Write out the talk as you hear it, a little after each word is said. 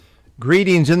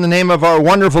Greetings in the name of our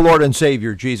wonderful Lord and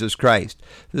Savior, Jesus Christ.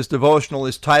 This devotional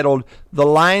is titled, The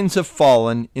Lines Have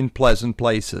Fallen in Pleasant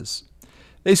Places.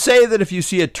 They say that if you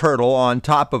see a turtle on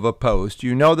top of a post,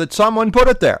 you know that someone put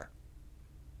it there.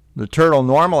 The turtle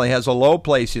normally has a low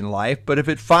place in life, but if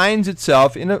it finds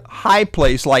itself in a high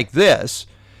place like this,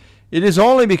 it is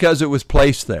only because it was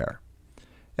placed there.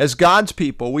 As God's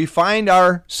people, we find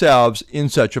ourselves in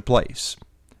such a place,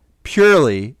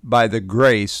 purely by the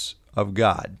grace of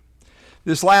God.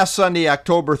 This last Sunday,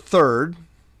 October 3rd,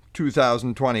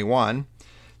 2021,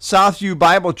 Southview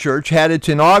Bible Church had its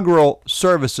inaugural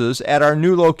services at our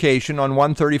new location on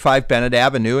 135 Bennett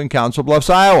Avenue in Council Bluffs,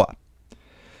 Iowa.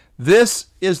 This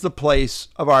is the place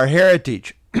of our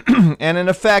heritage, and in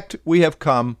effect, we have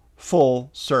come full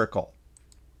circle.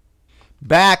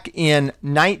 Back in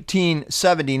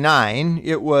 1979,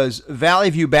 it was Valley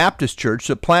View Baptist Church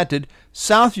that planted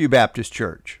Southview Baptist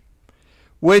Church,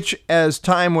 which, as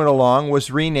time went along,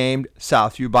 was renamed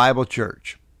Southview Bible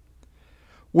Church.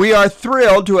 We are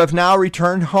thrilled to have now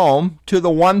returned home to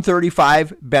the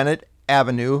 135 Bennett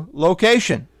Avenue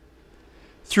location.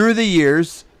 Through the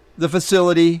years, the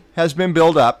facility has been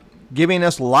built up, giving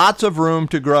us lots of room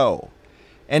to grow.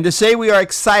 And to say we are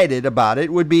excited about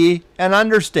it would be an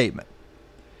understatement.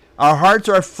 Our hearts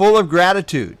are full of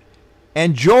gratitude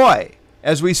and joy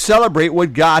as we celebrate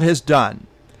what God has done.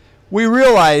 We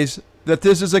realize that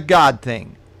this is a God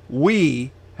thing.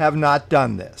 We have not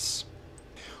done this.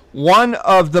 One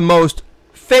of the most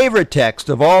favorite texts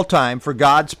of all time for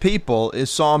God's people is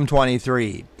Psalm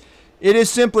 23. It is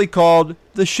simply called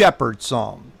the Shepherd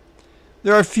Psalm.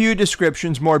 There are few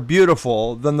descriptions more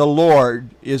beautiful than the Lord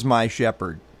is my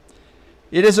shepherd.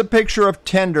 It is a picture of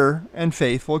tender and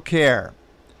faithful care.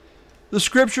 The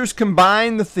scriptures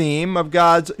combine the theme of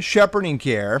God's shepherding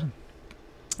care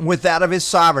with that of his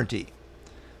sovereignty.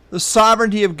 The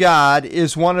sovereignty of God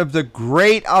is one of the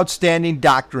great outstanding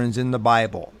doctrines in the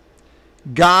Bible.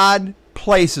 God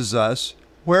places us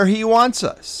where he wants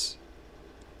us.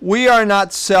 We are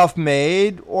not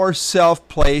self-made or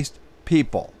self-placed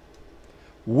people.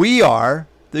 We are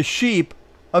the sheep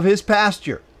of his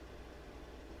pasture.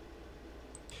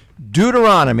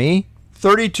 Deuteronomy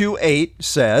 32:8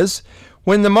 says,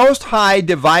 "When the Most High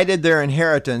divided their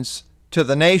inheritance to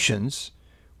the nations,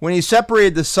 when he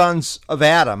separated the sons of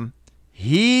Adam,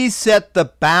 he set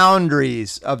the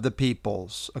boundaries of the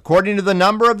peoples according to the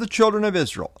number of the children of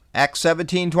Israel." Acts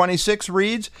 17:26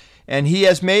 reads, "And he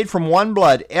has made from one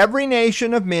blood every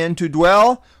nation of men to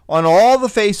dwell on all the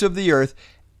face of the earth,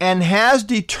 and has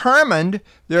determined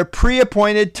their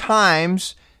pre-appointed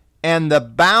times and the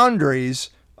boundaries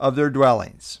of their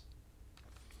dwellings."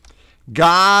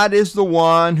 God is the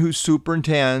one who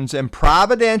superintends and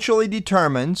providentially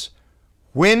determines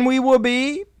when we will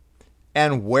be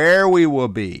and where we will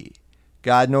be.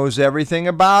 God knows everything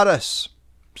about us.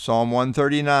 Psalm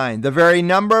 139, "The very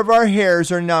number of our hairs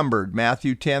are numbered."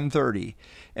 Matthew 10:30.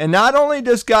 And not only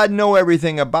does God know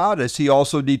everything about us, he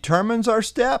also determines our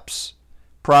steps.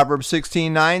 Proverbs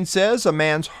 16:9 says, "A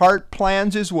man's heart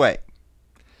plans his way,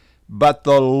 but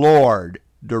the Lord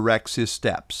directs his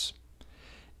steps."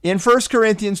 In 1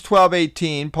 Corinthians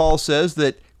 12:18, Paul says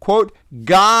that, quote,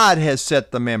 "God has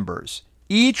set the members,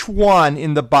 each one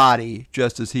in the body,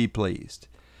 just as he pleased."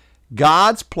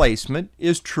 God's placement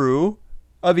is true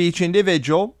of each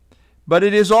individual, but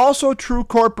it is also true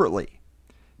corporately.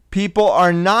 People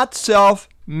are not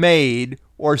self-made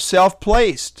or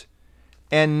self-placed,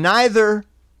 and neither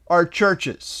are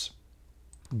churches.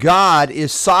 God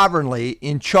is sovereignly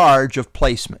in charge of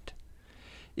placement.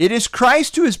 It is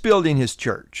Christ who is building his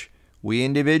church. We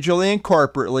individually and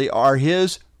corporately are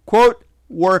his, quote,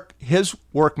 his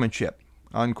workmanship,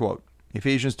 unquote.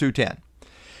 Ephesians 2:10.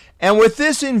 And with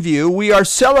this in view, we are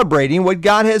celebrating what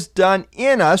God has done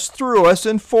in us, through us,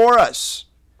 and for us.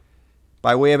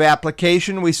 By way of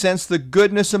application, we sense the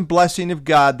goodness and blessing of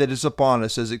God that is upon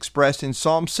us, as expressed in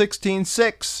Psalm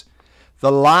 16:6.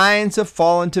 "The lines have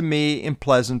fallen to me in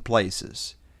pleasant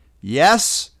places.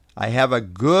 Yes, I have a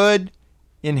good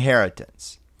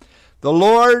inheritance." The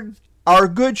Lord, our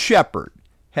good shepherd,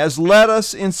 has led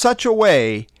us in such a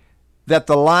way that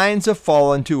the lines have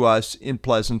fallen to us in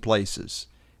pleasant places.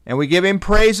 And we give him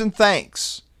praise and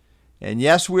thanks. And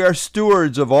yes, we are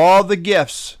stewards of all the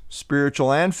gifts,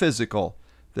 spiritual and physical,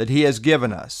 that he has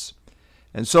given us.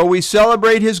 And so we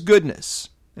celebrate his goodness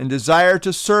and desire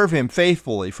to serve him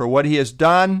faithfully for what he has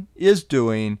done, is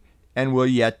doing, and will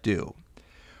yet do.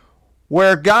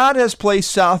 Where God has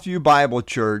placed Southview Bible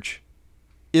Church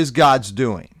is God's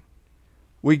doing.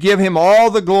 We give him all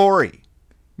the glory.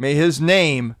 May his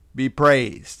name be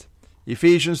praised.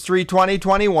 Ephesians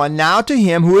 3:20-21, "Now to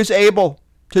him who is able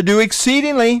to do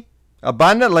exceedingly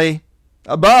abundantly,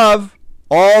 above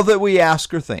all that we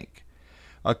ask or think,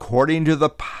 according to the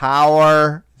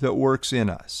power that works in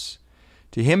us.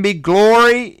 To him be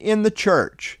glory in the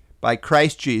church by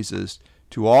Christ Jesus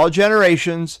to all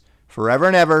generations, forever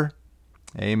and ever.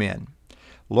 Amen.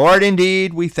 Lord,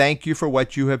 indeed, we thank you for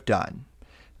what you have done.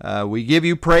 We give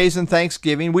you praise and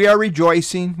thanksgiving. We are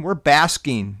rejoicing. We're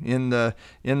basking in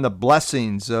the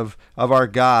blessings of our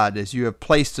God as you have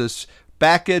placed us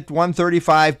back at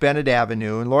 135 Bennett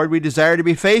Avenue. And Lord, we desire to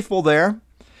be faithful there,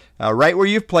 right where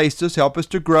you've placed us. Help us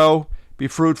to grow, be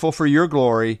fruitful for your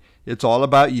glory. It's all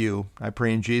about you. I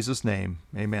pray in Jesus' name.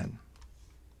 Amen.